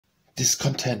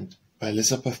Discontent by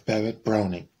Elizabeth Barrett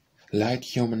Browning. Light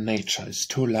human nature is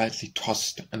too lightly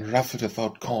tossed and ruffled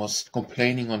without cause,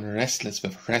 complaining on restless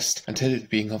with rest, until it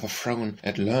being overthrown,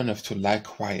 it learneth to lie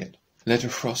quiet. Let a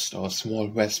frost or a small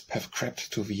wasp have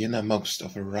crept to the innermost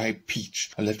of a ripe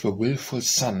peach, or let the wilful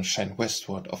sun shine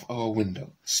westward of our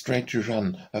window. Straight we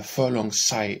run, a furlong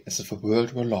sigh, as if the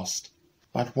world were lost.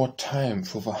 But what time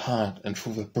through the heart and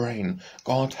through the brain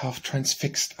God hath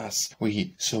transfixed us,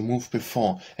 we, so moved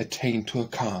before, attain to a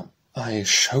calm. Aye,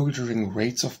 shouldering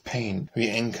rates of pain, we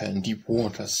anchor in deep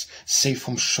waters, safe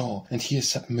from shore, and here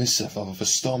submissive over the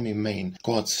stormy main,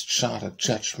 God's chartered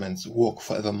judgments walk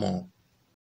for evermore.